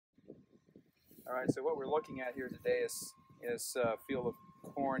All right, so what we're looking at here today is a field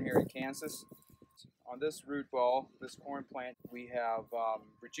of corn here in Kansas. On this root ball, this corn plant, we have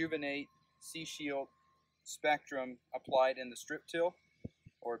Rejuvenate, C-Shield, Spectrum applied in the strip till,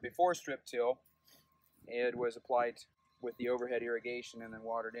 or before strip till. It was applied with the overhead irrigation and then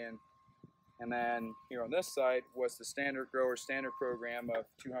watered in. And then here on this side was the standard grower standard program of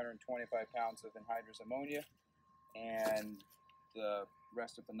 225 pounds of anhydrous ammonia and the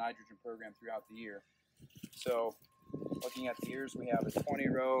rest of the nitrogen program throughout the year. So looking at the ears, we have a 20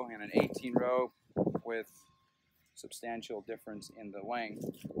 row and an 18 row with substantial difference in the length.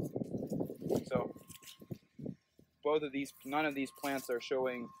 So both of these, none of these plants are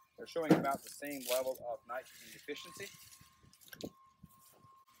showing, they're showing about the same level of nitrogen deficiency.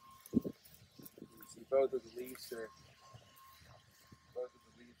 You can see both of the leaves are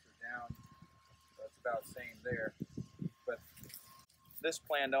down. So it's about the same there. But this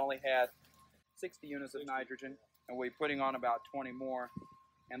plant only had 60 units of nitrogen, and we're putting on about 20 more.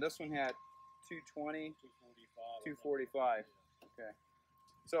 And this one had 220, 245. Okay.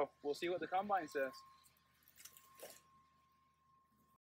 So we'll see what the combine says.